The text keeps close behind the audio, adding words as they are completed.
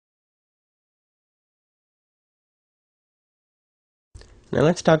Now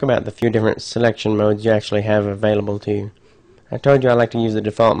let's talk about the few different selection modes you actually have available to you. I told you I like to use the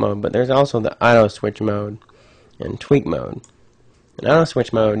default mode, but there's also the auto switch mode and tweak mode. In auto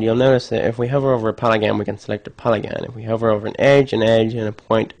switch mode, you'll notice that if we hover over a polygon, we can select a polygon. If we hover over an edge, and a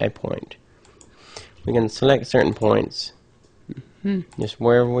point, a point. We can select certain points, just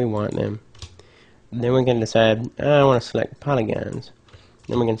wherever we want them. Then we can decide, I want to select polygons.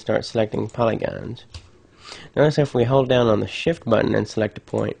 Then we can start selecting polygons. Notice if we hold down on the shift button and select a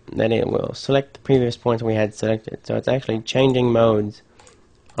point, that it will select the previous points we had selected. So it's actually changing modes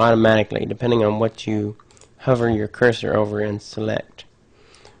automatically depending on what you hover your cursor over and select.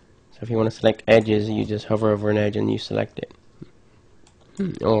 So if you want to select edges, you just hover over an edge and you select it.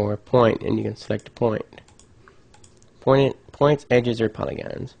 Or a point, and you can select a point. Points, edges, or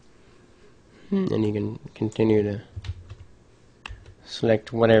polygons. And you can continue to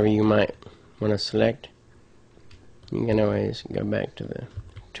select whatever you might want to select. You can always go back to the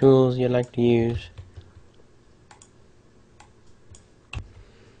tools you like to use.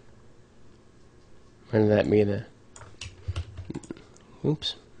 Whether that be the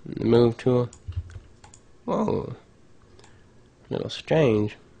move tool. Whoa, a little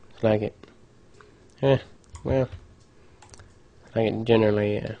strange. It's like it. Well, like it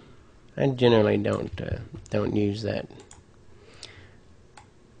generally. I generally don't use that.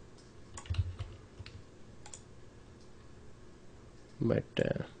 But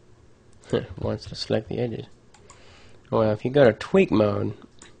wants to select the edges. Well, if you go to tweak mode,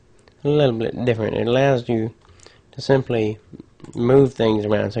 a little bit different. It allows you to simply move things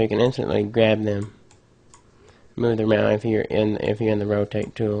around, so you can instantly grab them, move them around. If you're in the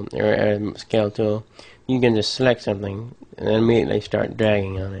rotate tool or scale tool, you can just select something and then immediately start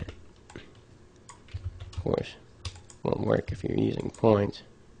dragging on it. Of course, won't work if you're using points.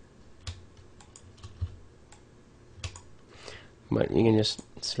 But you can just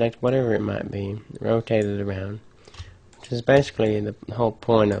select whatever it might be, rotate it around, which is basically the whole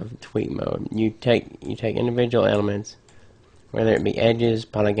point of tweak mode. You take individual elements, whether it be edges,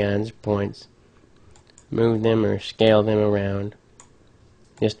 polygons, points, move them or scale them around.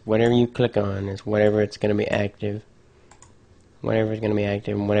 Just whatever you click on is whatever it's going to be active. Whatever is going to be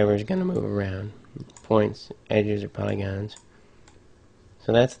active and whatever is going to move around. Points, edges, or polygons.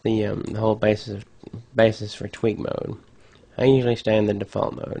 So that's the whole basis for tweak mode. I usually stay in the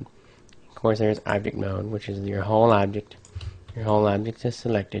default mode. Of course, there's object mode, which is your whole object. Your whole object is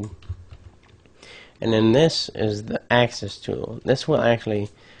selected. And then this is the axis tool. This will actually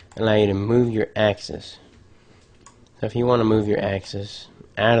allow you to move your axis. So if you want to move your axis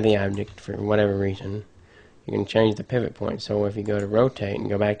out of the object for whatever reason, you can change the pivot point. So if you go to rotate and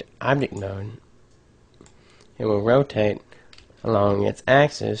go back to object mode, it will rotate along its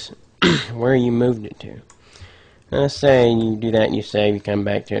axis where you moved it to. Now let's say you do that and you save, you come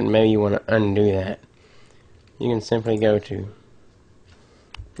back to it, and maybe you want to undo that. You can simply go to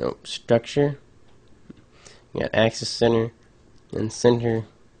structure, you got axis center, and center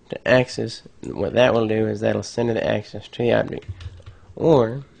to axis. What that will do is that'll center the axis to the object.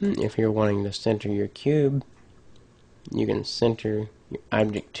 Or if you're wanting to center your cube, you can center your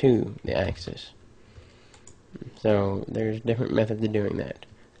object to the axis. So there's different methods of doing that.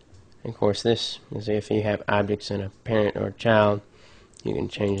 Of course, this is if you have objects in a parent or child, you can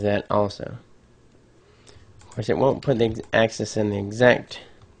change that also. Of course, it won't put the axis in the exact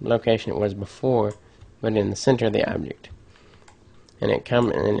location it was before, but in the center of the object.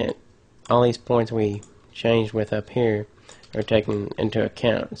 And all these points we changed with up here are taken into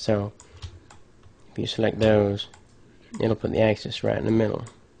account. So if you select those, it'll put the axis right in the middle,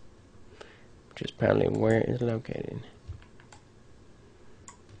 which is probably where it is located.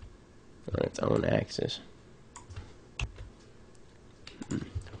 On its own axis.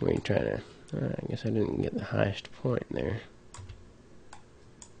 We try to. I guess I didn't get the highest point there.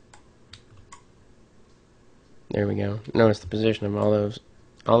 There we go. Notice the position of all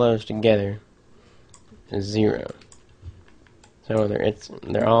those together is 0. So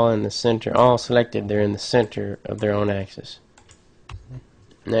they're all in the center, all selected. They're in the center of their own axis.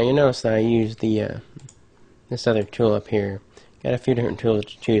 Now you notice that I used this other tool up here. Got a few different tools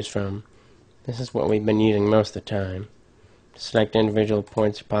to choose from. This is what we've been using most of the time, to select individual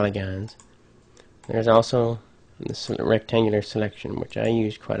points or polygons. There's also the rectangular selection, which I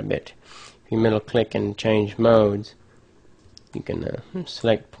use quite a bit. If you middle click and change modes, you can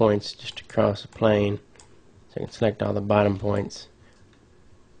select points just across the plane. So you can select all the bottom points.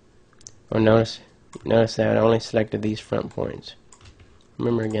 Oh, notice that I only selected these front points.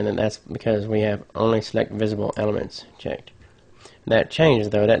 Remember again that that's because we have only select visible elements checked. That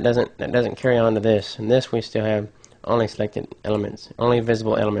changed though. That doesn't carry on to this. And this we still have only selected elements, only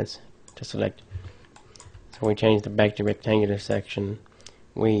visible elements to select. So we change the back to rectangular section.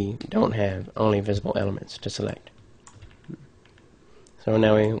 We don't have only visible elements to select. So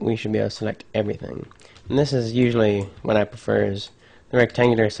now we should be able to select everything. And this is usually what I prefer, is the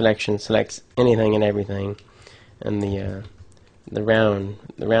rectangular selection selects anything and everything, and the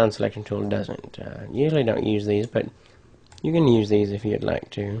round selection tool doesn't. Usually don't use these, but you can use these if you'd like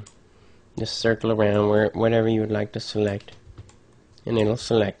to. Just circle around whatever you would like to select, and it'll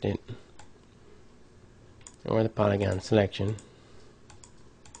select it, or the polygon selection.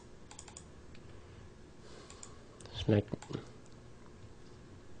 Select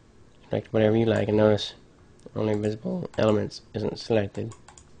whatever you like, and notice only visible elements isn't selected.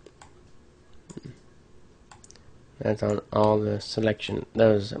 That's on all the selection,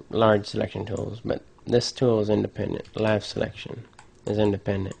 those large selection tools, but this tool is independent. Live selection is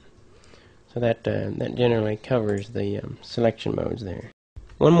independent. So that generally covers the selection modes there.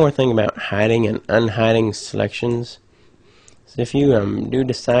 One more thing about hiding and unhiding selections is if you do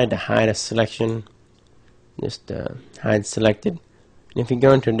decide to hide a selection, just hide selected. And if you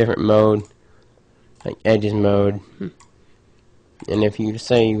go into a different mode, like edges mode, and if you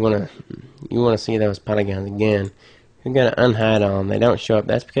say you want to see those polygons again, you're going to unhide all of them. They don't show up.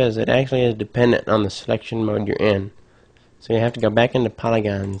 That's because it actually is dependent on the selection mode you're in. So you have to go back into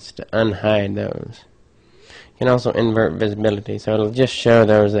polygons to unhide those. You can also invert visibility, so it'll just show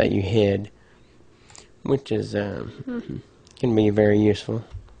those that you hid, which is can be very useful.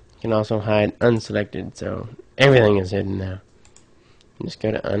 You can also hide unselected, so everything is hidden now. Just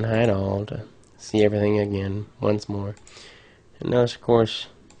go to unhide all to see everything again once more. And notice, of course,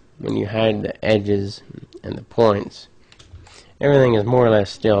 when you hide the edges and the points, everything is more or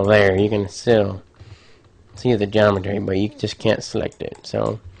less still there. You can still see the geometry, but you just can't select it.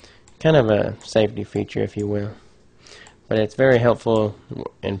 So, kind of a safety feature, if you will. But it's very helpful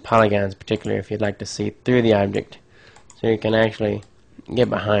in polygons, particularly if you'd like to see through the object, so you can actually get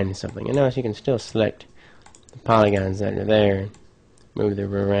behind something. And notice you can still select the polygons that are there, move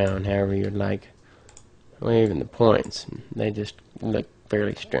them around however you'd like, or even the points. They just look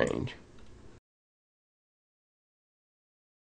fairly strange.